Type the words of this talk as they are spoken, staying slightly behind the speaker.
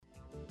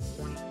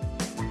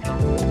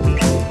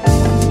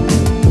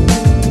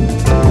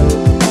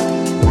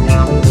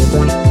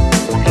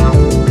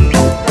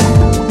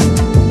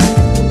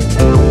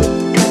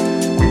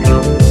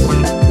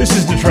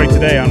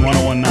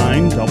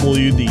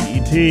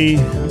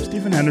everybody. I'm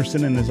Stephen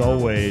Henderson, and as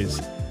always,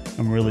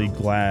 I'm really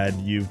glad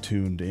you've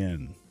tuned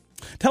in.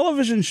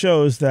 Television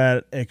shows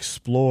that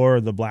explore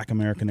the Black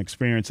American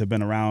experience have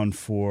been around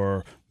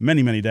for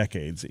many, many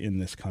decades in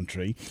this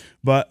country,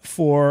 but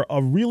for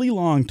a really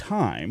long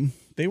time,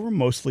 they were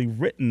mostly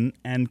written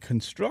and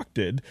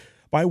constructed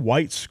by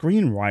white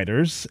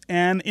screenwriters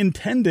and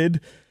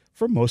intended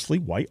for mostly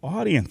white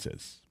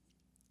audiences.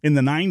 In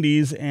the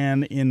 90s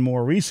and in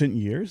more recent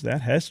years,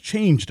 that has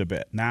changed a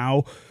bit.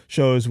 Now,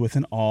 shows with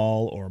an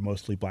all or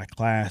mostly black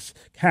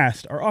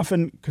cast are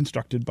often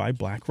constructed by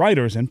black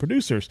writers and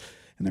producers,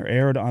 and they're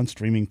aired on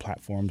streaming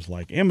platforms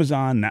like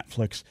Amazon,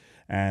 Netflix,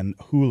 and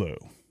Hulu.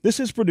 This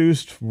has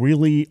produced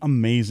really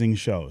amazing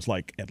shows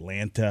like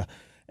Atlanta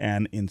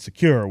and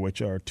Insecure,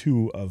 which are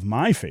two of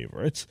my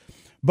favorites,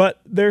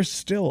 but there's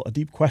still a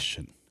deep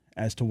question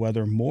as to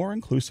whether more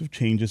inclusive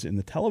changes in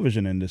the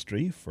television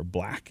industry for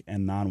black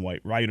and non-white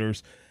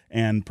writers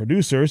and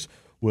producers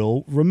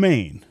will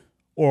remain,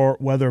 or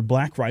whether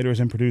black writers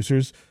and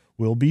producers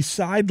will be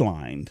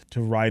sidelined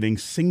to writing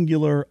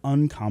singular,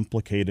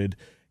 uncomplicated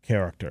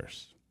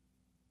characters.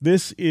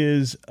 This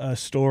is a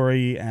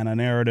story and a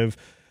narrative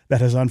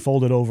that has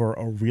unfolded over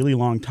a really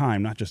long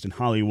time, not just in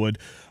Hollywood,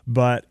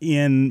 but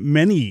in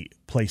many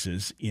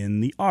places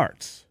in the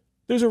arts.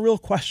 There's a real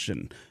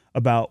question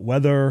about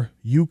whether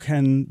you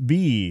can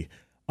be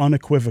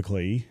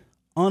unequivocally,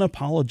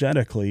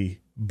 unapologetically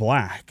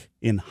black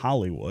in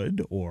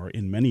Hollywood or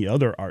in many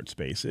other art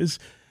spaces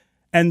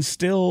and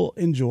still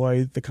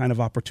enjoy the kind of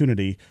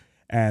opportunity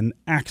and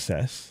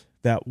access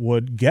that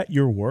would get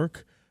your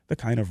work the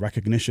kind of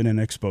recognition and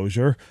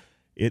exposure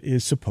it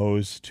is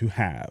supposed to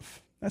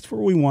have. That's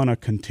where we want to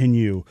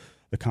continue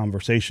the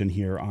conversation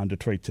here on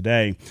Detroit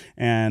Today.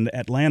 And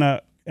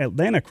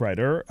Atlantic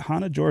writer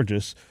Hannah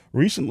Georges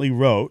recently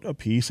wrote a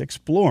piece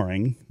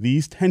exploring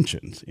these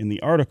tensions in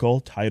the article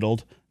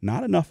titled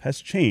 "Not Enough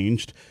Has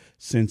Changed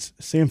Since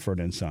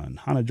Sanford & Son."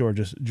 Hannah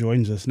Georges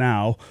joins us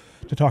now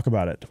to talk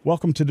about it.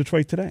 Welcome to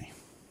Detroit Today.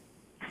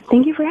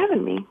 Thank you for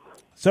having me.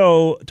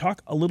 So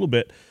talk a little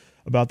bit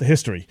about the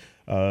history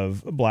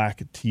of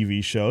black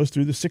TV shows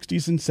through the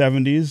 60s and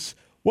 70s.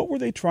 What were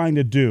they trying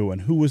to do,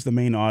 and who was the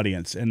main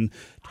audience? And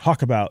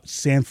talk about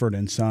Sanford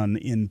 & Son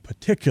in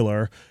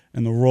particular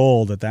and the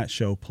role that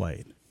show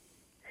played.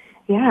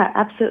 Yeah,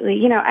 absolutely.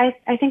 You know,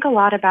 I think a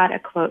lot about a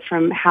quote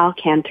from Hal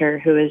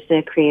Kanter, who is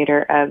the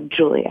creator of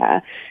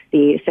Julia,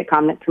 the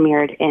sitcom that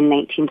premiered in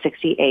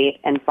 1968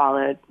 and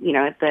followed, you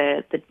know,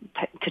 the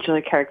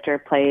titular character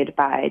played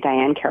by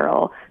Diane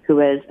Carroll, who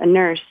was a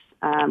nurse,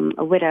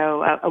 a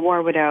widow, a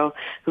war widow,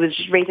 who was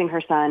just raising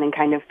her son and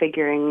kind of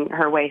figuring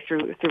her way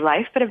through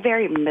life, but a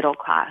very middle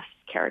class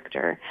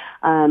character.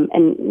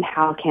 And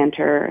Hal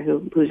Kanter,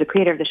 who's the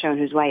creator of the show and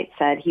who's white,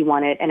 said he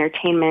wanted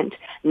entertainment,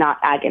 not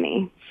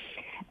agony.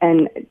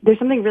 And there's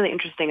something really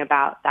interesting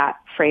about that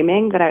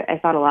framing that I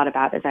thought a lot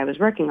about as I was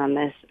working on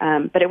this.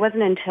 But it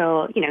wasn't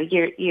until, you know,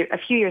 a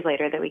few years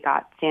later that we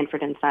got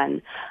Sanford &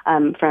 Son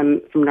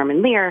from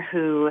Norman Lear,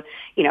 who,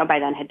 you know, by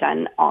then had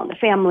done All in the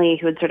Family,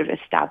 who had sort of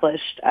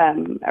established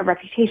a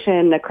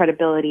reputation, a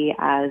credibility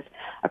as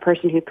a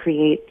person who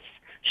creates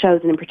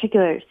shows, and in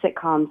particular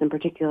sitcoms, in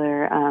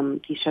particular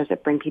these shows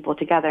that bring people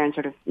together and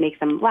sort of make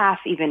them laugh,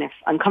 even if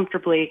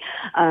uncomfortably,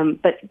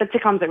 but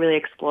sitcoms that really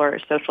explore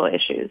social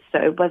issues. So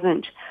it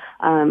wasn't,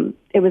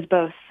 it was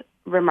both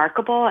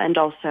remarkable and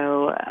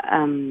also,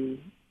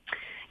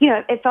 you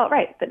know, it felt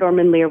right that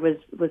Norman Lear was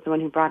the one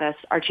who brought us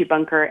Archie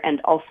Bunker and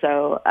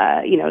also,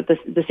 you know,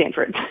 the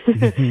Sanfords,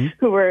 mm-hmm.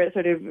 who were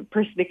sort of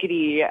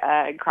persnickety,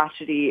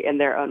 crotchety in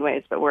their own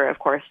ways, but were, of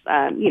course,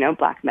 you know,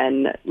 black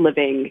men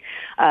living,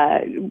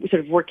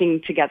 sort of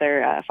working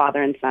together,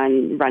 father and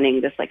son,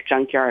 running this like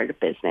junkyard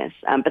business.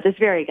 But this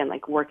very, again,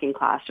 like working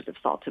class sort of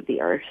salt of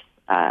the earth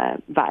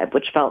vibe,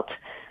 which felt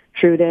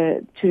true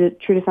to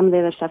some of the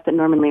other stuff that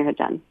Norman Lear had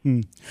done.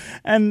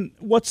 And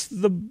what's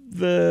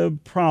the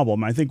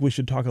problem? I think we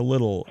should talk a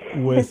little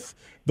with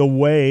the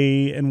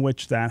way in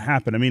which that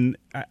happened. I mean,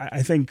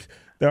 I think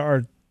there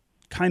are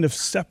kind of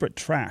separate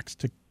tracks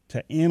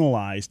to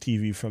analyze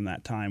TV from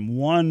that time.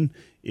 One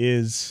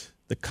is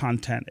the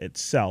content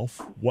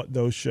itself, what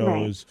those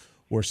shows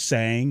were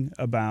saying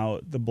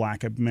about the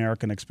Black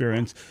American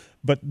experience.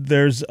 But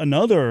there's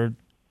another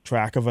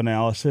track of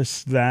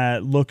analysis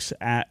that looks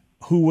at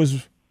who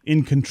was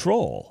in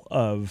control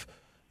of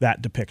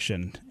that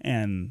depiction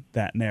and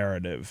that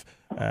narrative.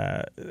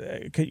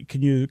 Can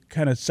you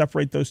kind of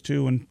separate those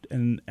two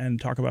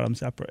and talk about them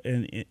separate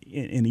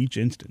in each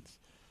instance?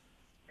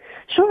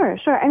 Sure.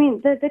 I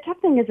mean, the tough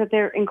thing is that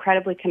they're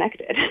incredibly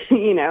connected,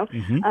 you know,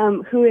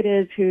 mm-hmm. Who it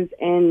is who's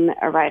in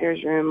a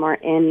writer's room or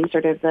in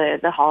sort of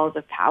the halls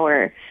of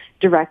power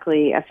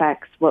directly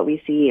affects what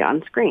we see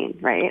on screen,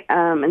 right?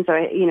 And so,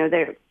 you know,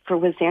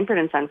 with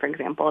Sanford & Son, for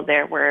example,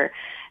 there were,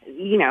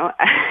 you know,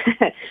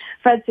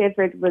 Fred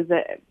Sanford was,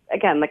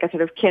 again, like a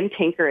sort of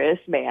cantankerous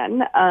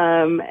man,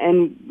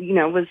 and, you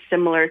know, was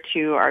similar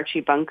to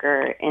Archie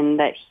Bunker in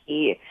that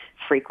he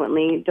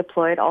frequently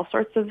deployed all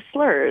sorts of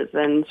slurs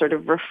and sort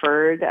of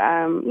referred,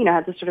 you know,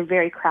 had this sort of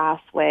very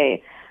crass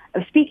way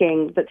of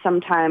speaking that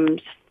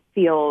sometimes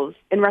feels,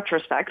 in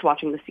retrospect,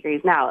 watching the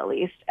series now at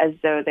least, as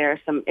though there are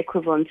some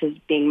equivalences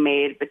being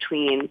made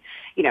between,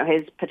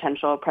 his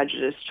potential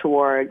prejudice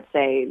towards,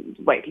 say,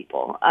 white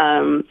people,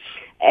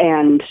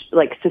 and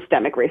like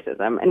systemic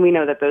racism. And we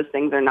know that those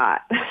things are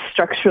not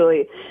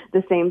structurally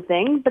the same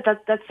thing, but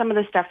that's some of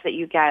the stuff that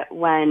you get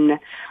when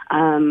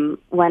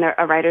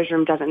a writer's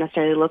room doesn't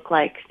necessarily look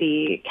like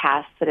the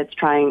cast that it's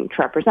trying to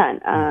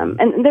represent.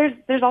 And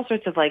there's all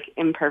sorts of like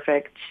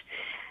imperfect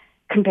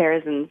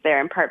comparisons there,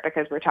 in part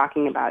because we're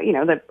talking about,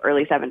 the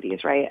early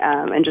 70s, right?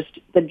 And just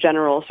the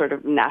general sort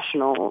of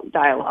national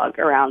dialogue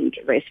around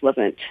race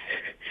wasn't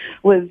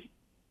as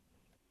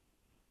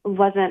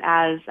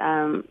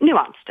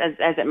nuanced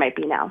as it might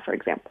be now, for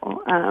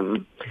example.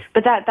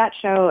 But that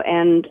show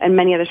and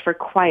many others for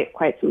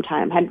quite some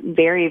time had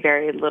very,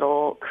 very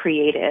little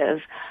creative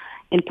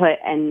input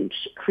and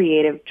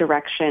creative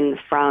direction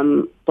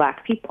from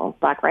Black people,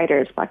 Black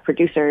writers, Black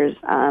producers.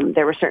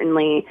 There were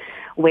certainly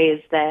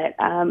ways that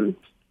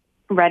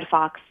Red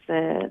Fox,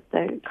 the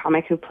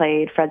comic who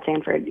played Fred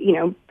Sanford,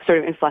 sort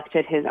of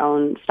inflected his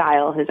own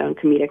style, his own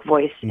comedic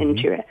voice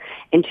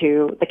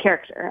into the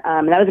character.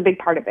 And that was a big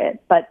part of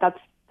it. But that's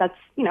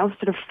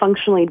sort of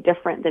functionally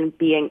different than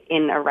being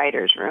in a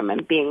writer's room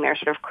and being there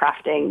sort of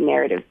crafting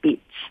narrative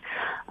beats.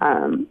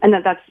 And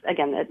that's,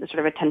 again, the sort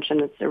of a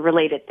tension that's a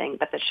related thing,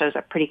 but that shows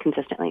up pretty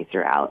consistently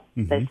throughout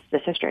this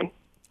history.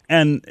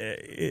 And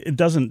it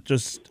doesn't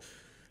just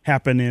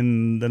happen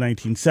in the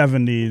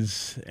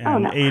 1970s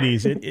and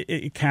 80s.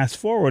 It casts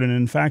forward. And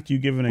in fact, you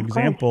give an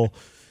example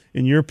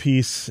in your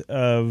piece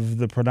of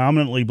the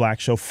predominantly Black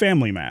show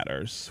Family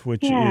Matters,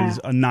 which is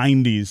a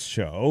 90s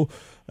show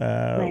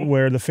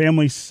where the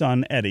family's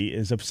son, Eddie,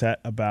 is upset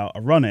about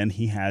a run-in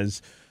he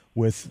has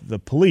with the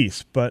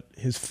police. But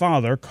his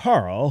father,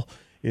 Carl,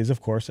 is,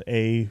 of course,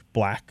 a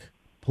Black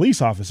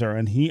police officer,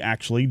 and he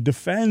actually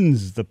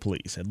defends the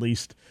police, at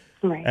least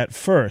at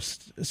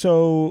first.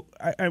 So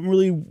I'm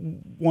really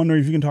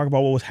wondering if you can talk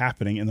about what was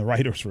happening in the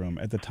writer's room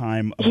at the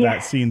time of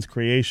that scene's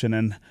creation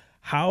and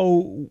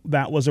how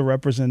that was a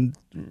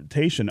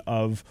representation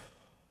of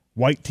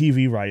white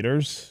TV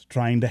writers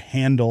trying to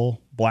handle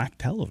Black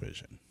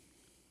television.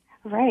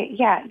 Right.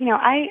 Yeah.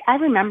 I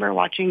remember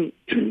watching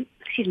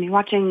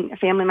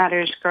Family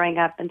Matters growing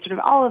up, and sort of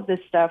all of this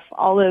stuff,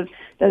 all of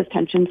those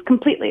tensions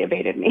completely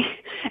evaded me.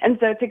 And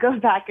so to go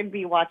back and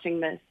be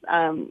watching this,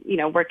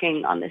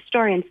 working on this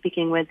story and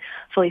speaking with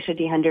Felicia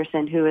D.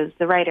 Henderson, who is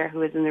the writer who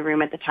was in the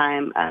room at the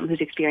time,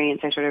 whose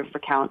experience I sort of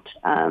recount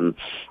and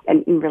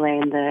relay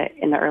in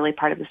the early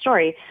part of the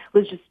story,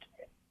 was just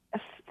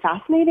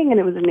fascinating, and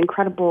it was an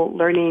incredible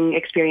learning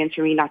experience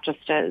for me, not just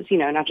as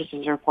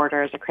a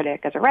reporter, as a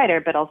critic, as a writer,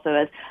 but also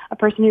as a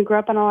person who grew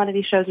up on a lot of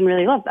these shows and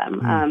really loved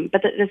them.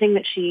 But the thing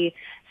that she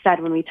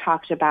said when we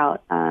talked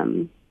about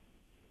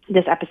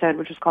this episode,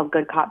 which was called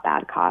Good Cop,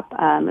 Bad Cop,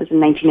 it was a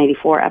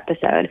 1984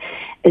 episode,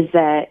 is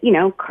that,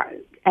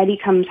 Eddie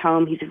comes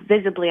home, he's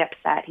visibly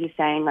upset. He's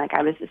saying, like,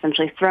 I was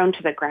essentially thrown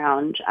to the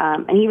ground.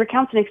 And he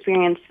recounts an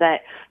experience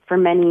that for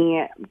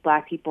many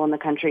Black people in the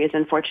country is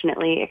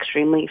unfortunately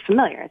extremely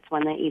familiar. It's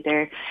one that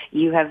either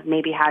you have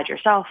maybe had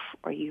yourself,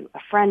 or a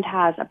friend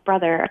has, a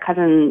brother, a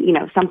cousin,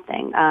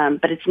 something.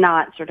 But it's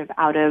not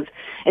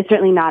it's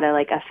certainly not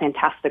a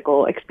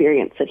fantastical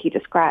experience that he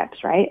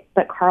describes, right?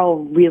 But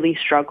Carl really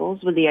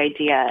struggles with the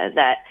idea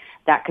that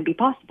could be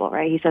possible,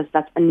 right? He says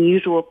that's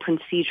unusual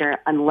procedure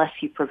unless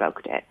you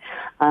provoked it.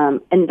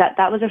 And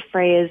that was a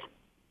phrase,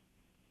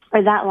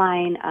 or that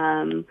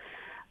line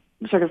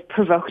sort of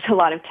provoked a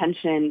lot of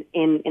tension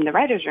in the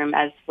writer's room,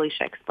 as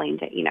Felicia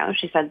explained it.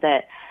 She said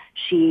that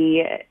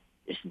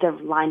the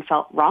line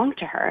felt wrong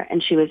to her,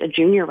 and she was a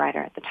junior writer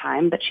at the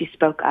time, but she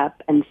spoke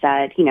up and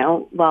said,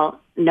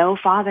 well, no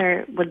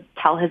father would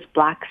tell his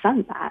Black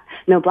son that.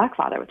 No Black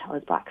father would tell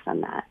his Black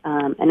son that.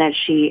 And as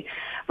she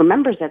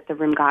remembers it, the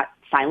room got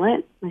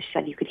silent. She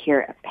said you could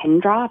hear a pin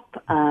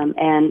drop,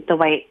 and the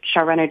white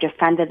showrunner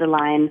defended the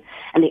line,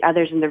 and the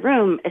others in the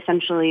room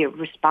essentially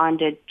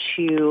responded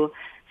to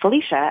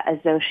Felicia as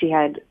though she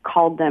had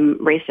called them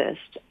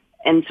racist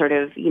and sort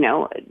of,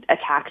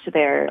 attacked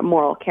their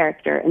moral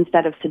character,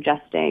 instead of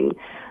suggesting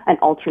an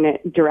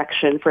alternate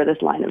direction for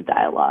this line of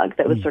dialogue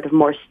that was sort of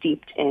more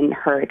steeped in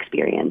her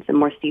experience and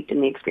more steeped in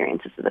the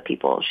experiences of the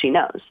people she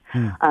knows.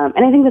 And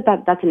I think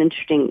that's an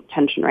interesting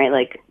tension, right?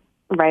 Like,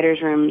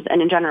 writers' rooms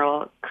and in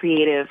general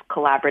creative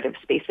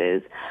collaborative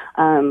spaces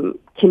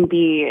can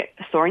be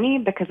thorny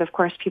because, of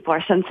course, people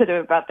are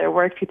sensitive about their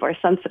work. People are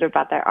sensitive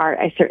about their art.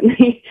 I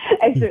certainly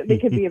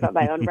could be about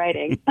my own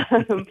writing.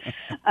 But,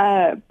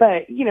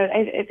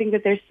 I think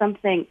that there's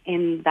something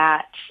in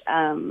that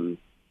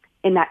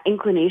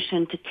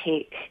inclination to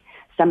take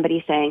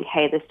somebody saying,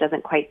 hey, this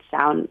doesn't quite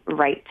sound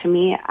right to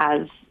me,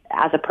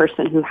 as a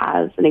person who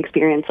has an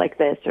experience like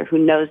this or who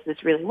knows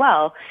this really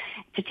well,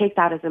 to take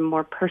that as a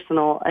more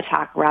personal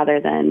attack rather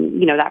than,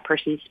 that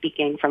person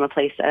speaking from a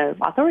place of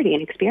authority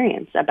and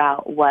experience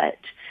about what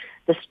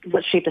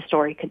shape the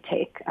story could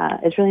take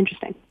is really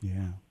interesting.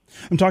 Yeah.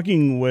 I'm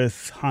talking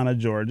with Hannah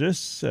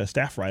Georges, a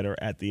staff writer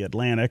at The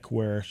Atlantic,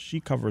 where she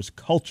covers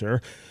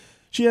culture.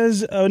 She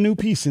has a new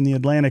piece in The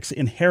Atlantic's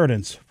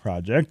Inheritance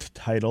Project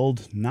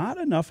titled Not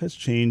Enough Has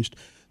Changed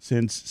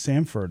Since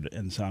Sanford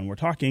and Son. We're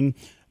talking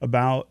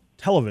about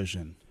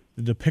television,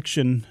 the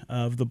depiction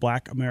of the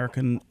Black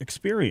American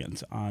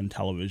experience on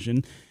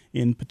television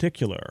in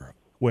particular,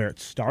 where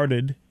it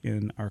started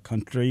in our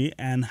country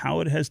and how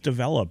it has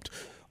developed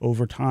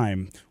over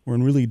time. We're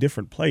in a really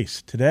different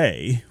place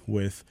today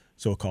with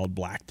so-called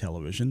black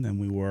television than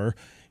we were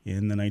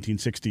in the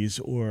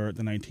 1960s or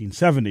the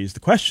 1970s.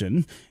 The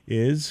question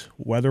is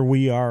whether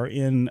we are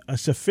in a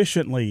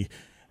sufficiently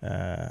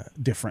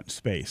different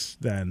space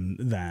than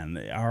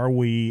then. Are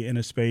we in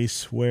a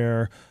space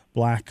where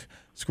black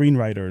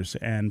screenwriters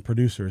and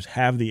producers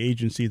have the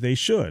agency they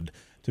should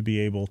to be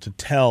able to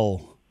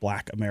tell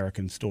Black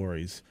American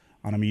stories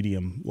on a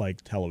medium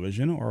like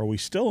television, or are we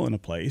still in a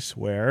place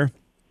where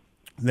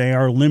they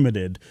are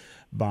limited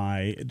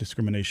by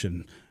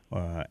discrimination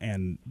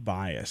and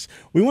bias?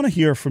 We want to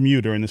hear from you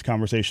during this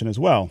conversation as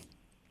well.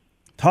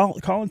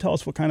 Call and tell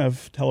us what kind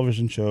of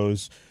television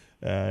shows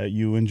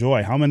you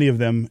enjoy. How many of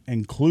them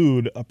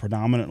include a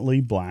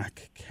predominantly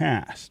black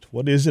cast?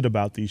 What is it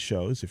about these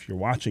shows, if you're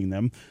watching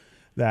them,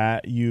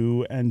 that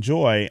you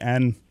enjoy?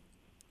 And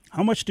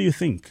how much do you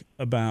think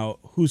about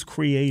who's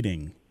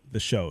creating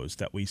the shows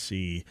that we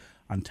see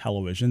on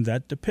television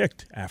that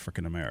depict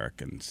African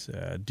Americans?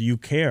 Do you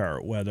care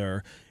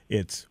whether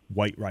it's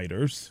white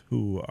writers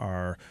who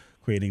are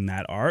creating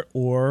that art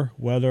or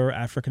whether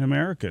African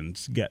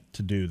Americans get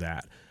to do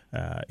that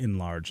in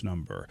large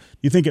number? Do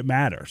you think it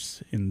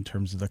matters in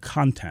terms of the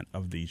content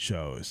of these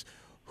shows,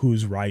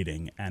 who's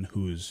writing and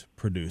who's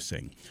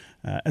producing?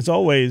 As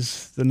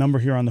always, the number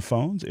here on the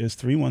phones is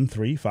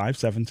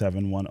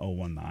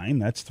 313-577-1019.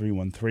 That's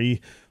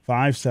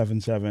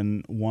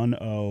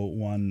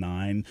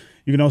 313-577-1019.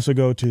 You can also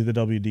go to the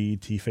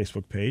WDET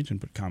Facebook page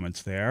and put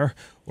comments there,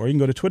 or you can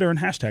go to Twitter and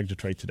hashtag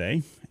Detroit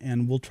Today,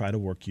 and we'll try to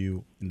work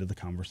you into the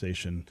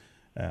conversation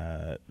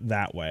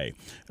that way.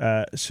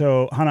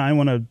 So, Hannah, I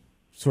want to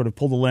sort of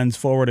pull the lens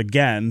forward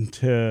again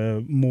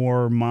to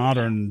more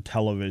modern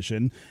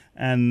television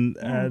and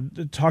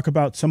talk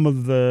about some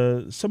of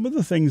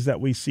the things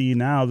that we see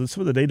now,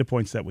 some of the data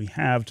points that we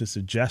have to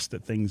suggest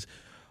that things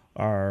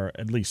are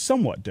at least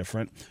somewhat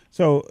different.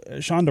 So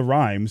Shonda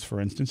Rhimes, for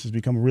instance, has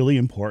become a really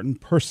important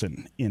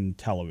person in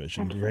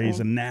television. Absolutely. Grey's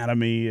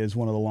Anatomy is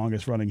one of the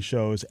longest running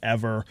shows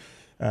ever,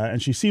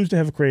 and she seems to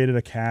have created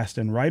a cast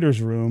and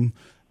writer's room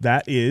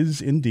that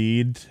is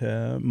indeed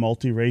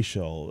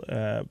multiracial.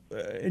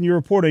 In your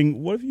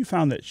reporting, what have you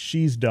found that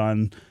she's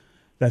done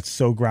that's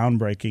so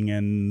groundbreaking,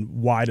 and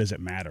why does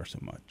it matter so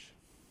much?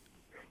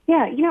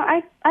 Yeah,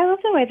 I love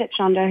the way that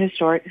Shonda has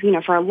for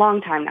a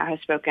long time now has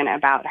spoken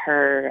about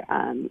her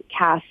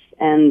cast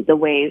and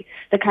the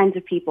kinds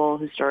of people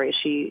whose stories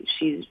she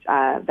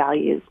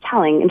values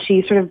telling, and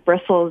she sort of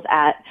bristles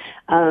at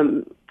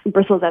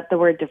the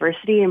word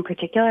diversity in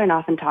particular, and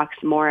often talks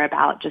more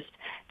about just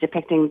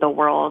depicting the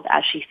world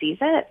as she sees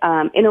it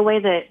in a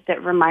way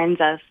that reminds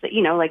us that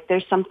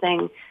there's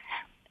something.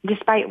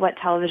 Despite what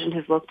television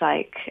has looked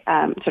like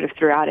sort of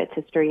throughout its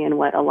history and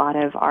what a lot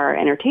of our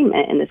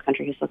entertainment in this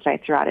country has looked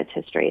like throughout its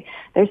history,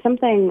 there's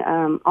something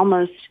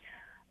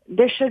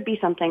there should be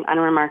something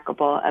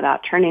unremarkable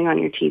about turning on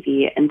your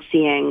TV and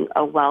seeing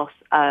a wealth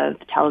of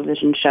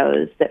television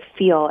shows that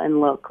feel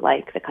and look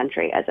like the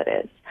country as it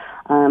is.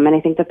 And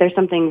I think that there's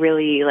something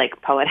really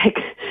poetic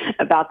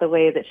about the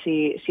way that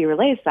she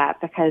relays that,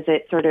 because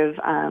it sort of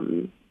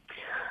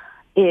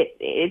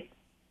it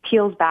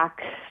peels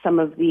back some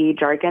of the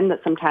jargon that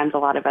sometimes a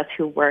lot of us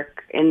who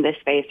work in this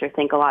space or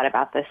think a lot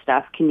about this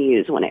stuff can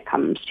use when it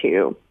comes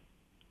to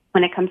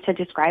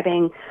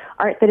describing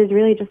art that is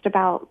really just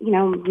about,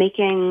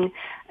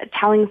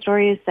 telling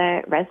stories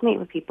that resonate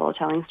with people,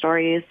 telling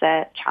stories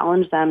that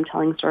challenge them,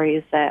 telling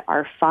stories that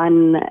are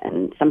fun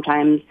and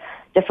sometimes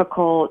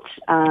difficult,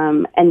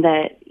 and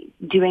that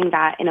doing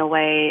that in a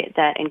way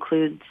that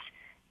includes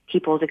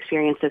people's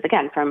experiences,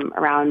 again, from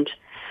around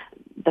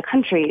the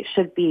country,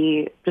 should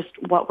be just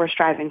what we're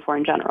striving for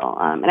in general.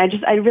 And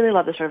I really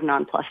love the sort of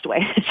nonplussed way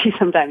that she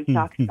sometimes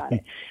talks about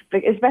it,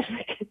 but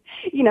especially,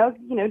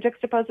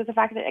 juxtaposed with the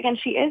fact that, again,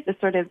 she is this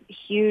sort of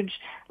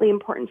hugely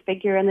important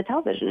figure in the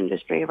television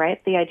industry,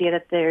 right? The idea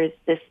that there's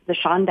the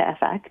Shonda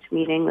effect,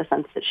 meaning the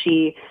sense that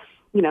she,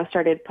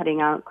 started putting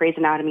out Grey's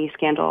Anatomy,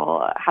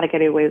 Scandal, How to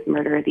Get Away with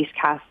Murder, these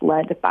shows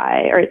led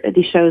by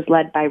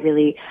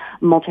really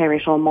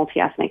multiracial,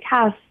 multi-ethnic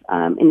casts.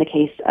 In the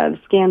case of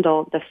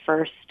Scandal, the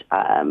first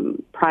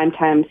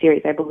primetime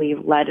series, I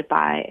believe, led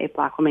by a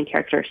Black woman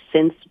character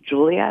since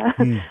Julia,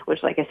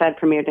 which, like I said,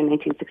 premiered in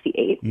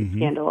 1968. Mm-hmm.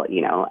 Scandal,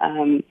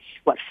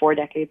 4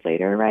 decades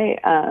later,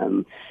 right?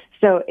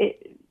 So I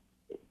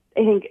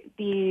think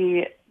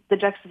the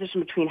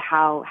juxtaposition between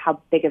how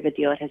big of a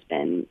deal it has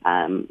been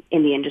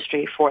in the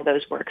industry for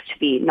those works to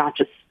be not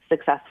just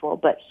successful,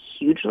 but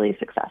hugely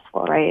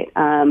successful, right?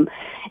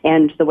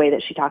 And the way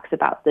that she talks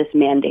about this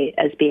mandate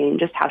as being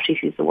just how she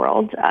sees the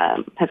world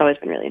has always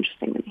been really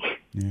interesting to me.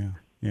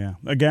 Yeah.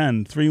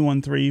 Again,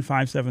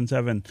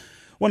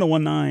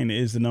 313-577-1019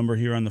 is the number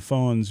here on the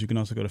phones. You can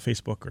also go to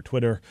Facebook or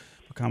Twitter,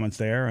 put comments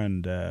there,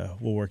 and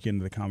we'll work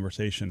into the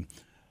conversation.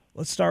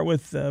 Let's start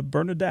with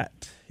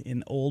Bernadette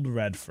in Old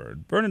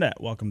Redford. Bernadette,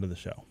 welcome to the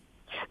show.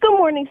 Good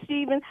morning,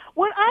 Stephen.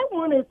 What I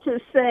wanted to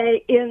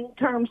say in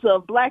terms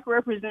of black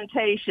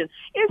representation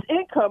is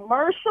in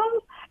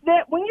commercials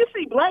that when you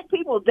see black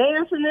people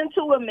dancing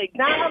into a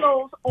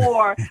McDonald's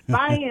or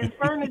buying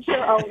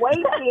furniture or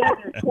waiting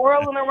and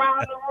twirling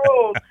around the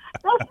room,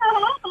 that's not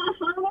all my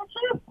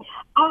furniture.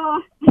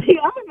 The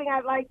other thing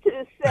I'd like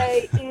to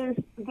say is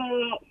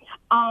that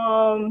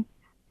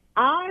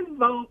I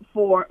vote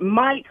for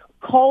Mike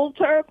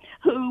Coulter,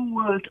 who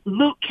was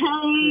Luke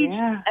Cage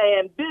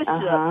and Bishop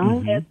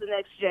as the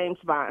next James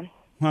Bond.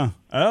 Huh.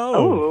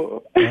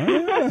 Oh.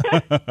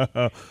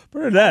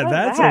 Bernadette,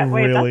 that's a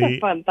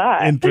really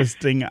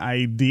interesting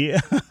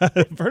idea.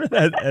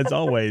 Bernadette, as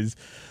always,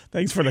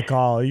 thanks for the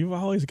call. You've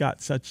always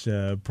got such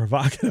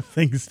provocative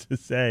things to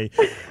say.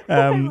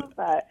 I love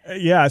that.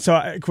 Yeah,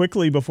 so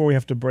quickly before we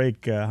have to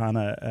break,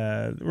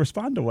 Hannah,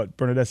 respond to what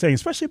Bernadette's saying,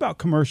 especially about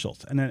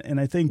commercials. And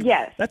I think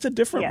that's a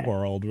different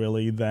world,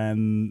 really,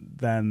 than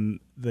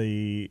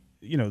the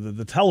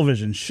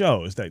television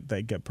shows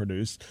that get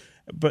produced.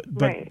 But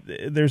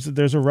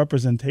there's a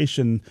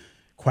representation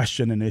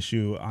question and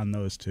issue on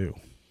those too.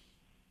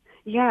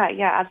 Yeah,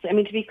 absolutely. I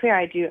mean, to be clear,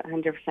 I do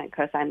 100%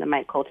 co-sign the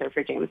Mike Coulter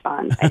for James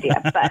Bond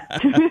idea, but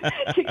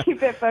to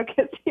keep it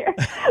focused here,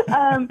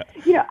 I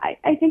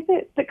think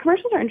that the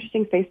commercials are an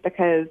interesting space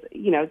because,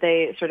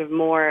 they sort of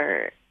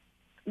more,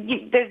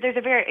 there's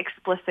a very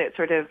explicit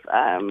sort of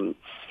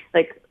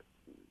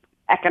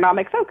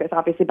economic focus,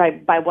 obviously,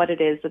 by what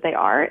it is that they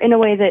are, in a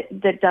way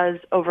that does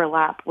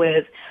overlap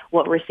with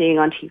what we're seeing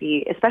on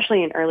TV,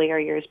 especially in earlier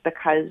years,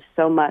 because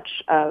so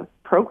much of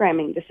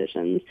programming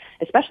decisions,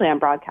 especially on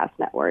broadcast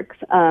networks,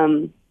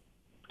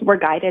 were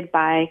guided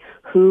by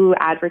who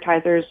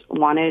advertisers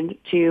wanted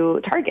to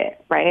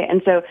target, right?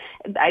 And so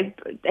I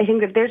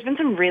think that there's been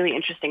some really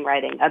interesting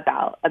writing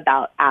about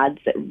ads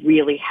that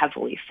really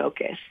heavily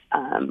focus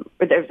or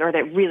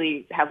that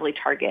really heavily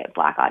target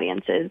Black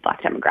audiences,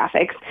 Black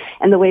demographics,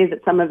 and the ways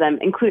that some of them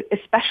include,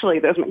 especially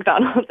those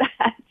McDonald's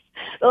ads,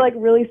 they're like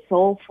really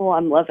soulful,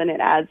 I'm loving it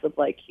ads of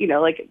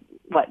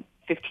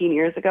 15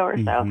 years ago or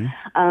so.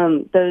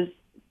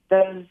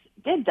 Those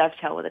did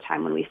dovetail with a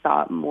time when we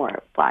saw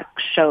more Black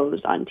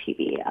shows on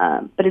TV.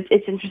 But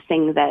it's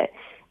interesting that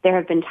there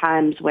have been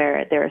times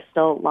where there are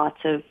still lots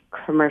of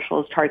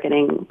commercials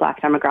targeting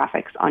Black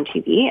demographics on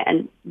TV,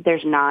 and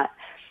there's not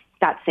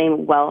that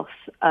same wealth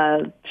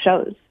of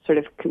shows sort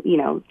of,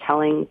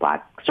 telling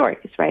Black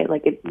stories, right?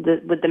 With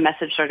the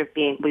message sort of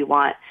being, we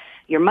want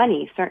your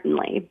money,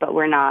 certainly, but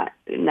we're not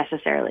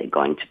necessarily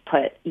going to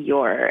put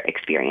your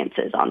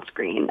experiences on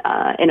screen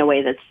in a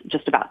way that's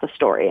just about the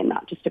story and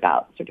not just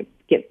about sort of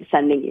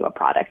sending you a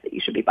product that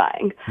you should be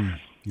buying.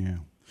 Yeah.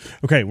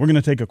 Okay, we're going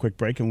to take a quick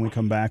break, and when we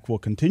come back, we'll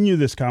continue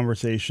this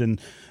conversation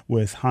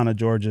with Hannah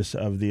Georges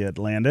of The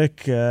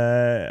Atlantic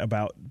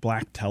about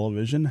Black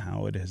television,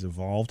 how it has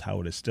evolved,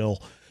 how it is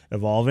still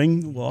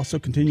evolving. We'll also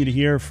continue to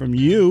hear from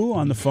you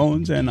on the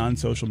phones and on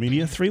social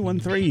media.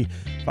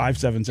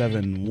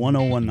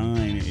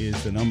 313-577-1019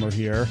 is the number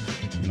here.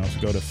 You can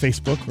also go to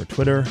Facebook or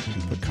Twitter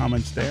and put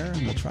comments there,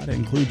 and we'll try to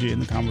include you in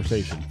the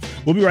conversation.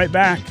 We'll be right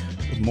back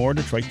with more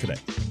Detroit Today.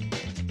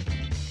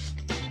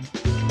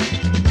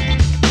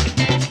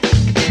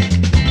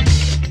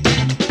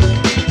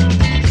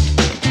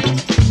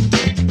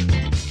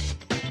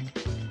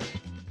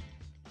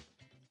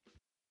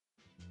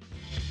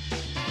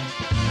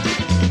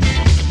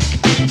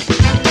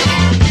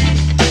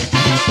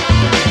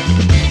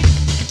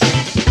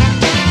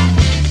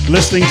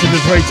 Listening to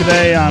Detroit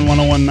Today on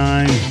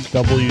 101.9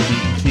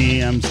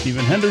 WDET. I'm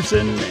Stephen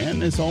Henderson,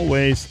 and as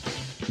always,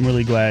 I'm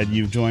really glad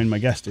you've joined. My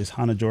guest is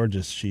Hannah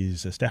Georges.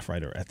 She's a staff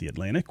writer at The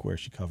Atlantic, where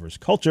she covers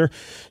culture.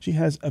 She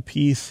has a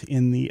piece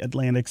in The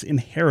Atlantic's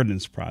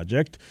Inheritance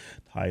Project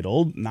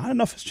titled Not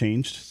Enough Has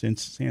Changed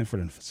Since Sanford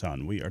and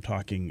Son. We are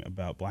talking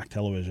about Black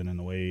television and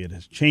the way it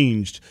has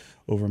changed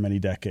over many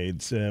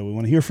decades. We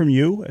want to hear from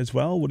you as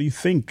well. What do you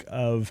think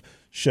of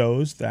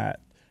shows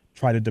that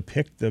try to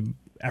depict the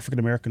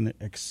African-American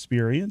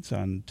experience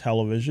on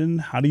television?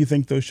 How do you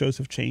think those shows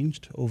have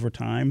changed over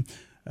time?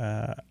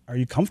 Are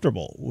you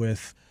comfortable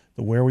with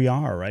where we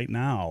are right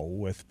now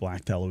with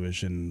Black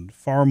television?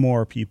 Far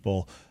more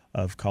people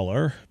of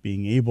color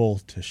being able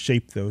to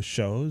shape those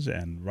shows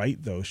and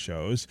write those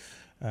shows.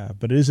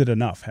 But is it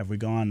enough? Have we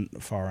gone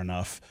far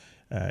enough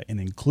in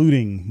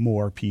including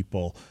more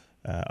people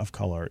of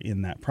color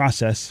in that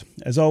process?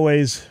 As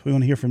always, we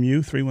want to hear from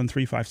you.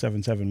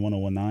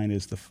 313-577-1019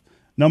 is the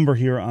number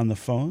here on the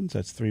phones.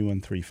 That's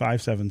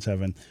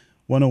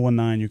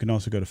 313-577-1019. You can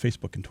also go to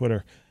Facebook and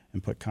Twitter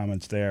and put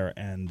comments there,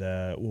 and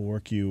we'll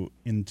work you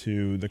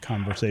into the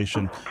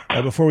conversation.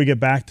 Before we get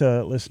back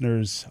to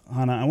listeners,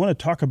 Hannah, I want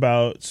to talk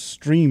about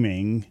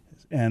streaming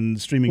and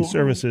streaming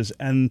services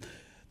and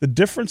the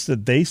difference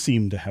that they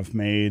seem to have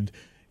made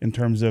in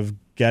terms of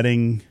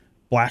getting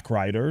Black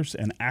writers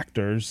and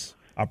actors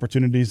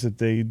opportunities that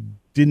they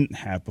didn't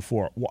have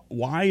before.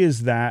 Why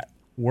is that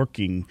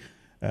working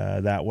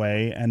that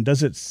way? And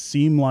does it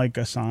seem like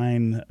a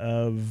sign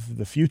of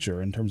the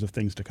future in terms of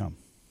things to come?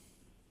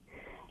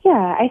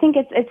 Yeah, I think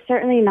it's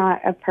certainly not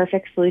a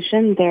perfect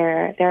solution.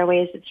 There are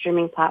ways that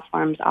streaming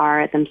platforms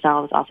are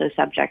themselves also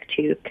subject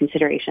to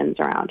considerations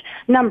around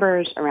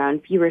numbers,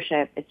 around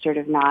viewership. It's sort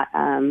of not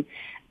a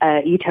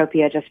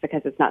utopia just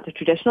because it's not the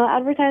traditional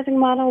advertising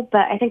model.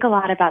 But I think a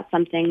lot about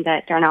something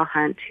that Darnell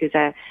Hunt, who's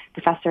a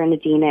professor and a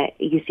dean at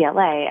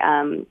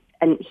UCLA,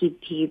 and he's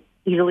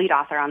a lead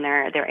author on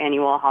their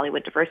annual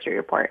Hollywood Diversity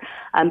Report.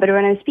 But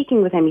when I was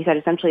speaking with him, he said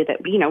essentially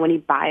that, when he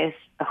buys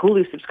a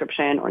Hulu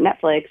subscription or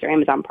Netflix or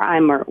Amazon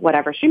Prime or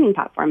whatever streaming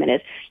platform it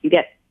is, you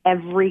get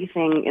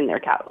everything in their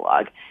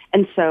catalog.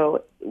 And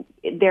so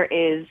there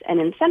is an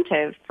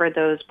incentive for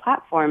those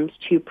platforms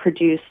to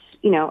produce,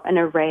 an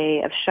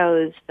array of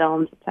shows,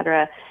 films, et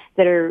cetera,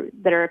 that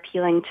are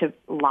appealing to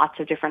lots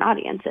of different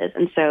audiences.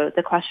 And so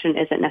the question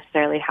isn't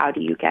necessarily how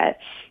do you get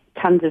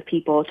tons of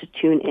people to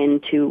tune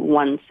into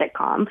one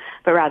sitcom,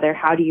 but rather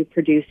how do you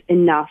produce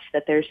enough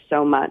that there's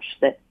so much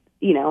that,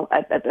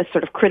 a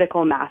sort of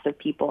critical mass of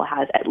people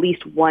has at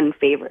least one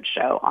favorite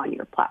show on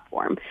your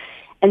platform.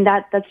 And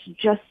that's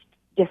just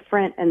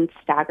different and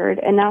staggered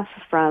enough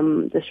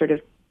from the sort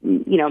of,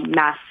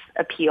 mass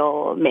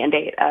appeal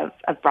mandate of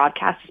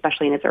broadcast,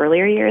 especially in its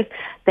earlier years,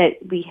 that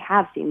we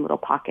have seen little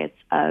pockets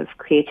of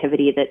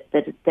creativity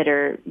that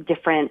are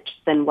different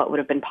than what would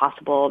have been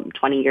possible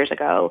 20 years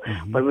ago,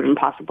 what would have been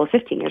possible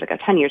 15 years ago,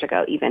 10 years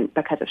ago, even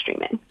because of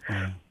streaming.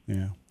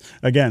 Yeah.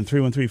 Again,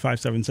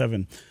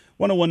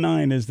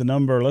 313-577-1019 is the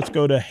number. Let's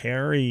go to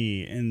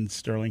Harry in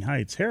Sterling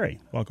Heights.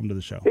 Harry, welcome to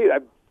the show. Hey,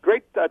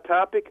 great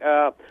topic.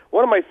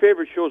 One of my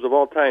favorite shows of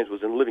all times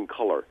was In Living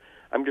Color.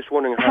 I'm just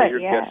wondering how your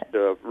guest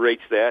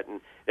rates that.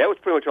 And that was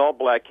pretty much all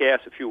black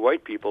cast, a few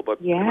white people, but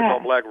pretty much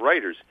all black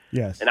writers.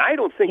 Yes. And I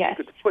don't think you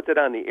could put that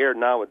on the air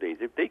nowadays.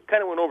 They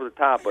kind of went over the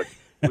top, but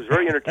it was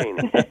very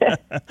entertaining.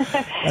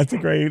 That's a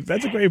great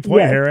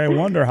point, Harry. I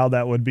wonder how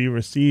that would be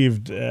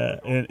received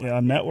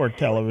on network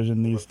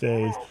television these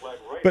days.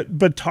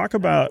 But talk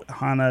about,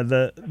 Hannah,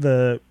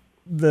 the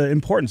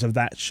importance of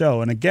that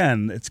show. And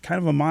again, it's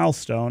kind of a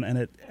milestone,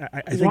 and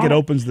I think it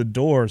opens the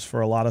doors for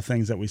a lot of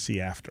things that we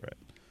see after it.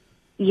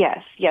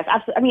 Yes,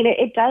 absolutely. I mean,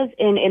 it does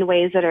in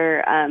ways that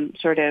are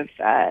sort of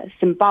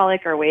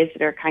symbolic, or ways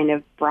that are kind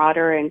of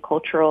broader and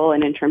cultural,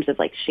 and in terms of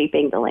like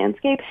shaping the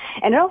landscape.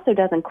 And it also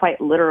does in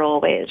quite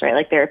literal ways, right?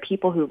 Like there are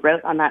people who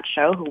wrote on that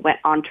show who went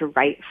on to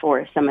write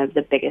for some of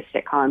the biggest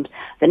sitcoms,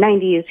 the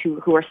 90s,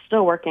 who are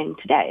still working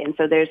today. And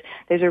so there's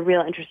a real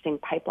interesting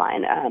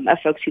pipeline of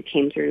folks who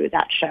came through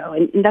that show.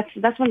 And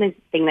that's one of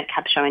the things that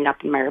kept showing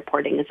up in my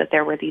reporting, is that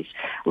there were these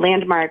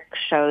landmark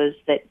shows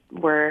that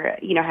were,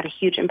 had a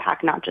huge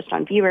impact not just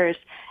on viewers,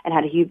 and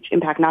had a huge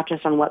impact not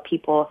just on what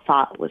people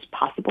thought was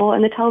possible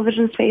in the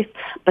television space,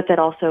 but that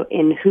also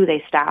in who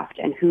they staffed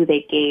and who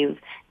they gave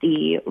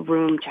the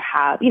room to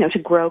have, to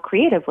grow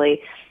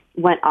creatively,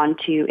 went on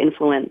to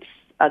influence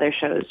other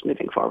shows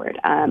moving forward.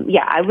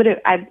 I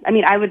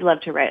would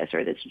love to write a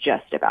story that's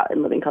just about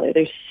In Living Color.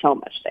 There's so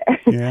much there.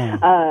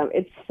 Yeah.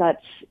 It's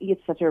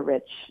such a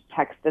rich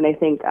text, and I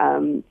think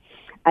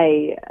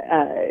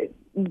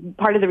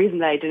part of the reason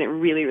that I didn't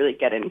really, really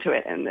get into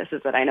it in this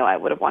is that I know I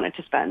would have wanted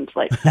to spend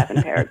like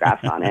 7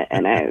 paragraphs on it,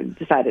 and I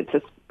decided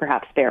to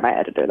perhaps spare my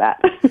editor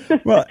that.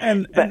 Well,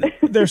 and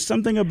there's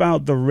something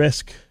about the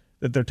risk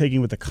that they're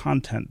taking with the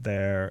content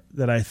there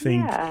that I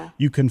think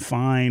you can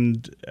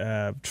find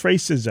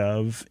traces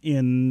of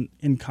in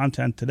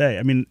content today.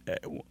 I mean,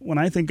 when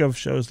I think of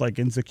shows like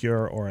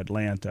Insecure or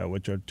Atlanta,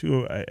 which are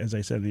two, as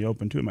I said in the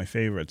open, two of my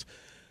favorites,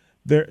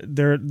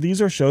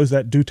 these are shows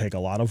that do take a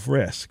lot of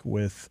risk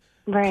with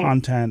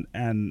content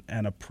and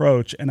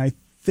approach, and I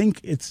think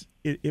it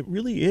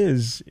really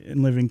is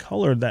In Living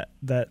Color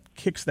that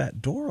kicks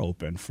that door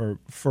open for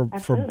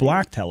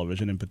black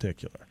television in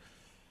particular.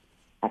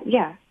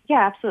 Yeah,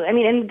 absolutely. I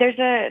mean, and there's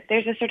a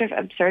sort of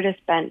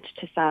absurdist bent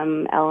to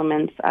some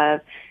elements of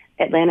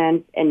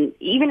Atlanta and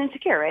even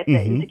Insecure, right?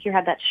 Mm-hmm. Insecure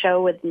had that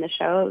show within the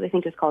show. I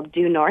think it's called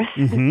Due North.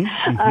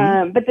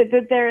 But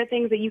there are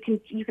things that you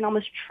can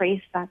almost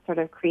trace that sort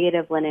of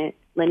creative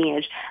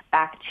lineage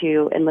back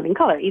to In Living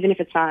Color, even if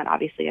it's not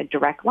obviously a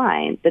direct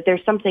line. But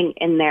there's something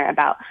in there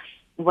about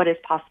what is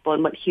possible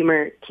and what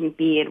humor can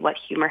be and what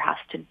humor has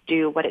to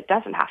do, what it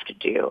doesn't have to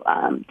do,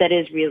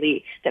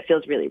 that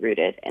feels really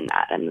rooted in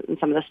that, and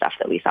some of the stuff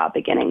that we saw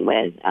beginning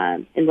with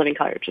In Living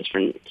Color, which is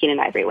from Keenan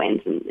Ivory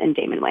Wayans and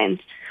Damon Wayans.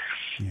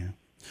 Yeah.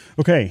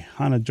 Okay,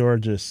 Hannah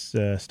Georges,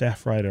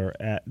 staff writer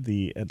at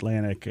The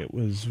Atlantic. It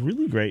was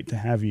really great to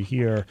have you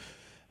here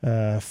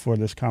for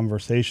this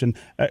conversation.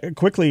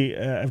 Quickly,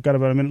 I've got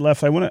about a minute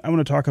left. I want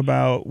to talk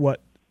about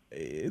what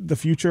the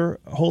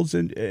future holds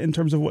in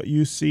terms of what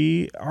you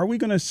see. Are we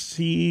going to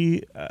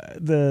see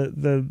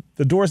the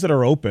doors that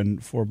are open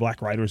for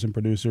black writers and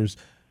producers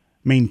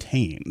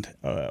maintained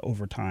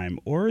over time,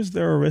 or is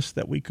there a risk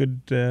that we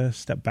could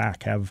step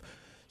back, have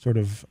sort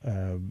of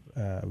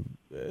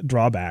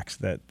drawbacks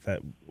that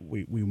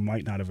we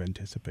might not have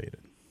anticipated?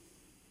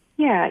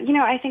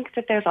 Yeah, I think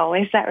that there's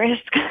always that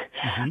risk,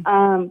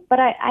 but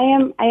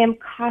I am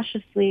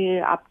cautiously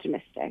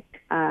optimistic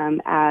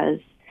as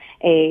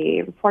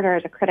a reporter,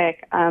 as a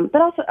critic,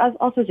 but also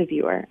as a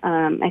viewer.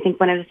 I think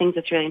one of the things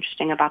that's really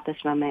interesting about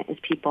this moment is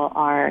people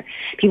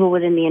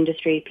within the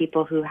industry,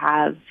 people who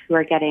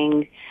are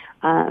getting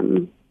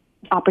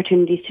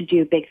opportunities to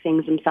do big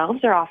things themselves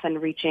are often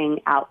reaching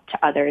out to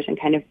others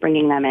and kind of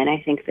bringing them in. I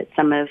think that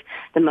some of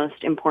the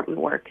most important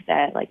work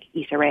that like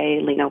Issa Rae,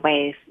 Lena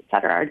Waithe, et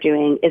cetera, are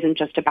doing isn't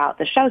just about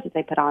the shows that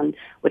they put on,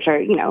 which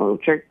are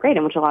great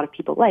and which a lot of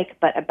people like,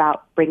 but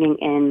about bringing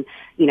in,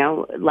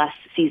 less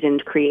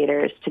seasoned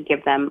creators to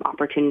give them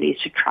opportunities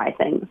to try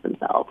things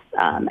themselves.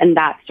 And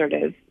that sort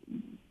of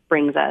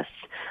brings us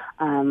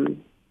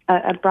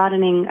a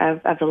broadening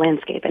of the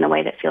landscape in a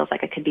way that feels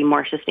like it could be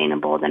more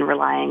sustainable than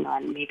relying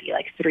on maybe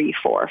like 3,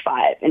 4, or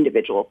 5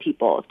 individual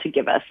people to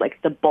give us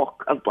like the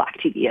bulk of Black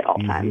TV at all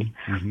times.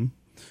 Mm-hmm.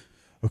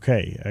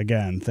 Okay,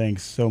 again,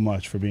 thanks so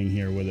much for being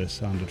here with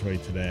us on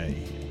Detroit Today.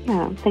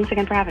 Yeah, thanks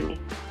again for having me.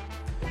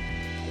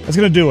 That's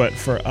going to do it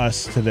for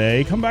us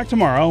today. Come back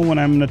tomorrow when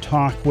I'm going to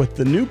talk with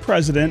the new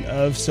president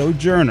of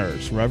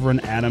Sojourners,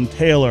 Reverend Adam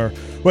Taylor,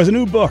 who has a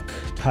new book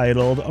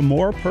titled A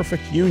More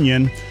Perfect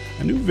Union,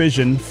 a new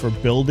vision for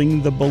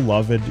building the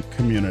beloved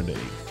community.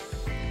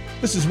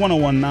 This is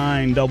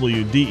 101.9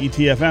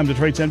 WDET-FM,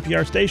 Detroit's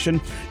NPR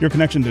station, your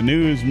connection to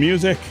news,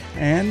 music,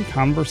 and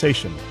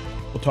conversation.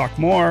 We'll talk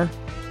more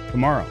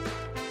tomorrow.